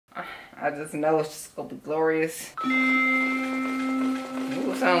I just know it's just gonna be glorious. Ooh,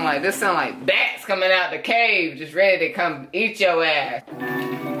 this sound like bats coming out the cave, just ready to come eat your ass.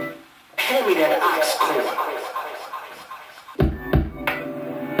 Hand me that ox cord.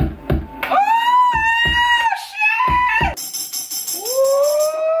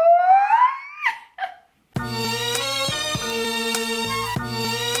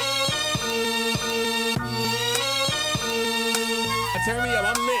 Turn me up,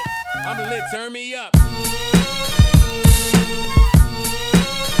 I'm lit, turn me up.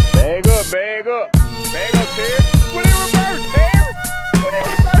 Bag up, bag up, Terry. Put it in reverse, Terry. Put it in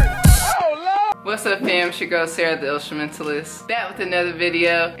reverse. Oh, Lord. What's up, fam? It's your girl Sarah, the Illstrumentalist, back with another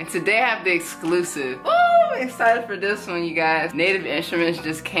video, and today I have the exclusive. I'm excited for this one, you guys. Native Instruments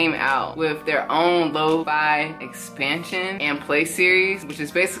just came out with their own lo-fi expansion and play series, which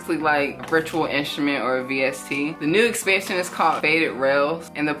is basically like a virtual instrument or a VST. The new expansion is called Faded Rails,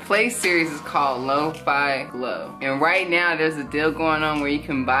 and the play series is called Lo-Fi Glow. And right now there's a deal going on where you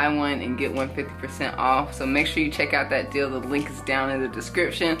can buy one and get one 50% off, so make sure you check out that deal. The link is down in the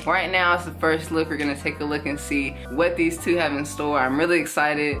description. Right now it's the first look. We're gonna take a look and see what these two have in store. I'm really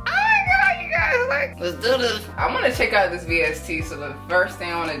excited. Oh my god, you guys, like, let's do this. I want to check out this VST, so the first thing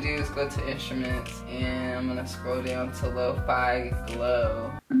I want to do is go to Instruments, and I'm gonna scroll down to Lo-Fi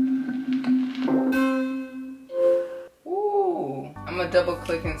Glow. Ooh, I'm gonna double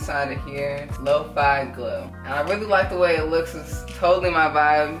click inside of here. Lo-Fi Glow. And I really like the way it looks. It's totally my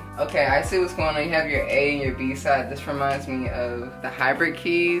vibe. Okay, I see what's going on. You have your A and your B side. This reminds me of the hybrid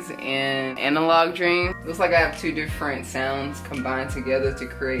keys and Analog Dream. Looks like I have two different sounds combined together to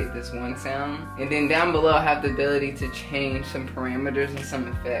create this one sound. And then down below I have the ability to change some parameters and some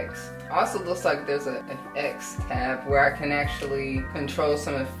effects. Also looks like there's an FX tab where I can actually control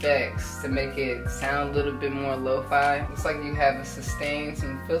some effects to make it sound a little bit more lo-fi. Looks like you have a sustain,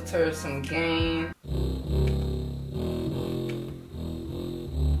 some filters, some gain.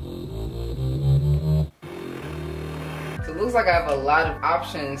 So it looks like I have a lot of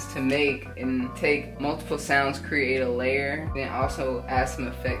options to make and take multiple sounds, create a layer, then also add some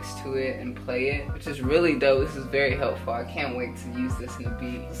effects to it and play it, which is really dope. This is very helpful. I can't wait to use this in a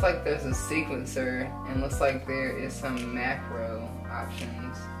beat. Looks like there's a sequencer, and looks like there is some macro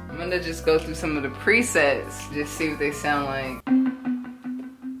options. I'm gonna just go through some of the presets, just see what they sound like.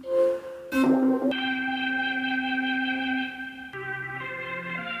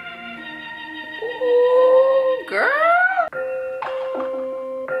 Ooh, girl.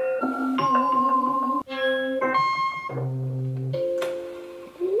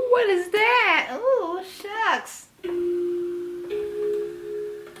 What is that? Ooh, shucks.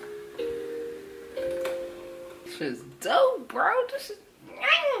 This is dope, bro. This is...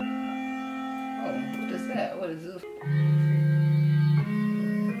 Oh, what is that? What is this?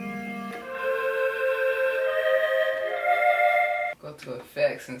 Go to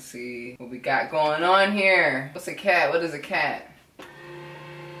effects and see what we got going on here. What's a cat? What is a cat?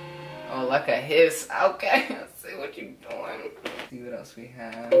 Oh, like a hiss. Okay, let's see what you're doing. Let's see what else we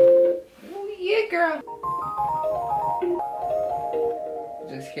have. Oh yeah, girl.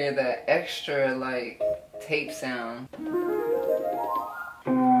 Just hear that extra like tape sound.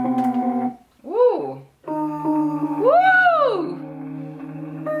 Woo! Woo!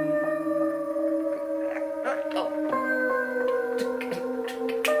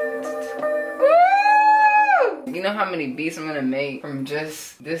 You know how many beats I'm gonna make from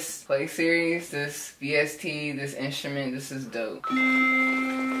just this play series, this VST, this instrument? This is dope.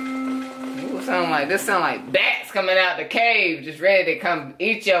 Ooh, this sound like bats coming out the cave, just ready to come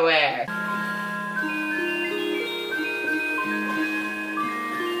eat your ass.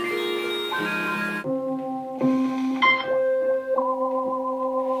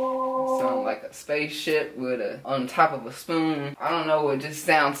 Sound like a spaceship with on top of a spoon. I don't know, it just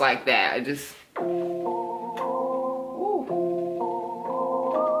sounds like that. It just...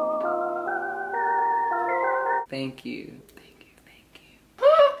 Thank you. Thank you, thank you.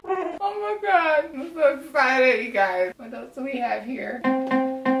 Oh my god, I'm so excited, you guys. What else do we have here?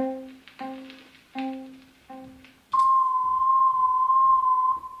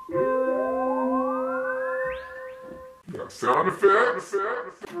 Sound effects.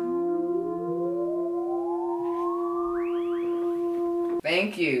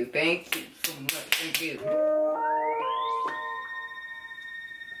 Thank you so much. Thank you.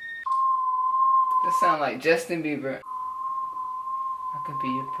 This sound like Justin Bieber. I could be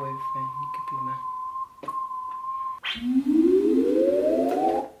your boyfriend. You could be mine.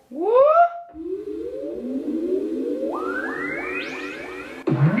 Woo!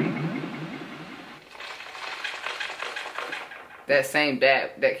 that same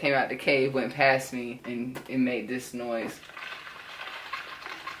bat that came out the cave went past me and it made this noise.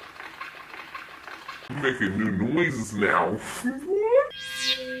 You're making new noises now. Well,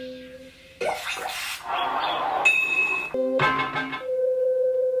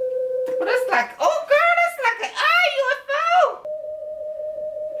 that's like, oh girl, that's like an UFO.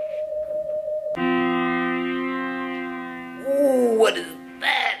 Ooh, what is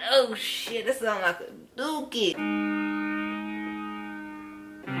that? Oh shit, that sounds like a dookie.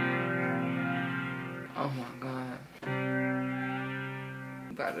 Oh my god.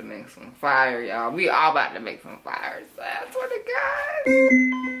 We about to make some fire, y'all. We all about to make some fire. So I swear to God.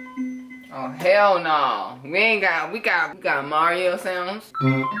 Oh hell no. We got Mario sounds.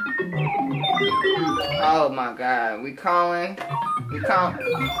 Oh my god. We calling. Hello?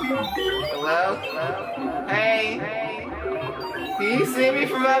 Hello? Hey. Can you see me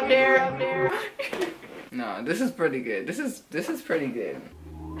from up there? No, this is pretty good. This is pretty good.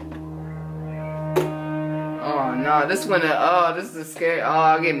 Oh no, this one, oh, this is scary.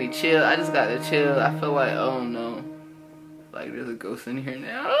 Oh, it gave me chill. I just got the chill. I feel like, oh no. Like there's a ghost in here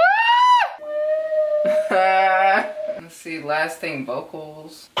now. Let's see, lasting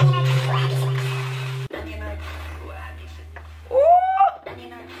vocals.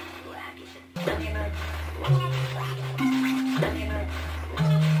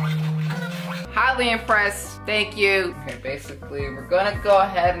 Highly impressed. Thank you. Okay, basically, we're gonna go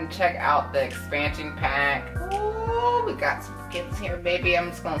ahead and check out the expansion pack. Ooh, we got some skins here, baby.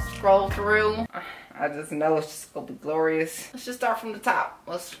 I'm just gonna scroll through. I just know it's just gonna be glorious. Let's just start from the top.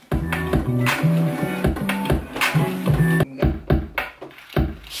 Let's.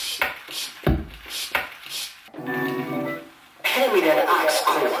 Hand me that ox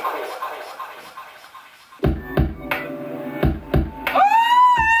cord.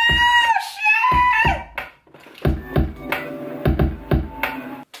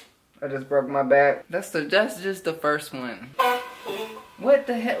 I just broke my back. That's just the first one. What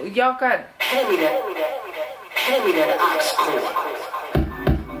the hell? Y'all got. Hand me that ox cord.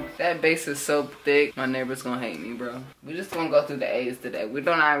 That bass is so thick. My neighbor's gonna hate me, bro. We're just gonna go through the A's today. We're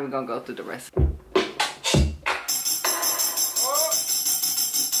gonna go through the rest.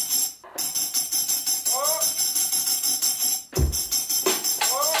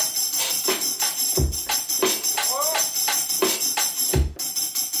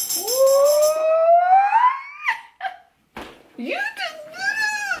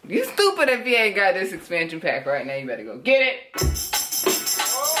 You stupid if you ain't got this expansion pack right now. You better go get it.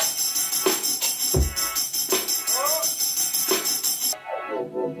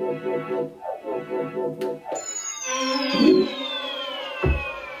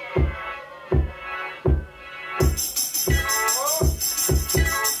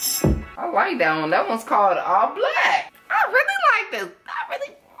 I like that one. That one's called All Black. I really like this.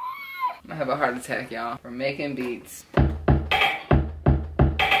 I'm gonna have a heart attack, y'all, for making beats.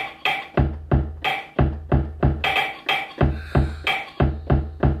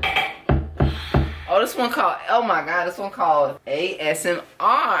 Oh, this one called, oh my god, this one called ASMR.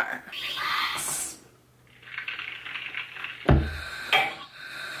 Relax.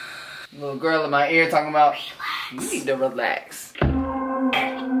 Little girl in my ear talking about, relax. You need to relax.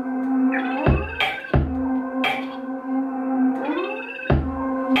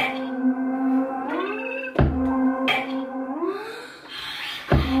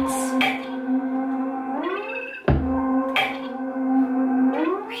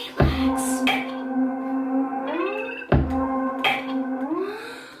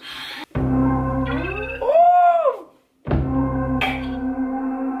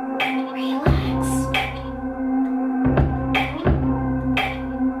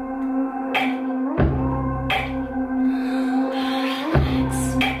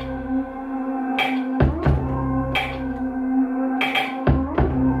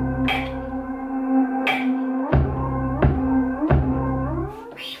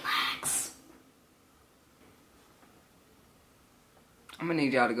 I'm gonna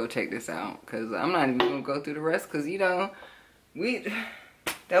need y'all to go check this out, because I'm not even gonna go through the rest, because you know,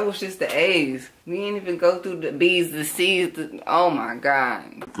 that was just the A's. We didn't even go through the B's, the C's, oh my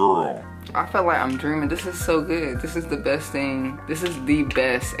god. Girl. I feel like I'm dreaming. This is so good. This is the best thing. This is the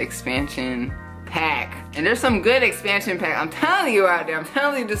best expansion pack. And there's some good expansion pack. I'm telling you out there. I'm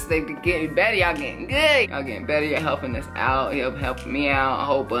telling you this, they getting better. Y'all getting good. Y'all getting better. You're helping us out. You're helping me out a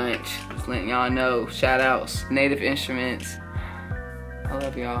whole bunch. Just letting y'all know. Shout outs. Native Instruments. I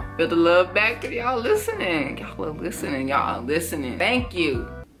love y'all. Feel the love back if y'all listening. Y'all are listening. Y'all are listening. Thank you.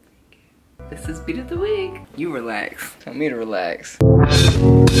 This is Beat of the Week. You relax. Tell me to relax.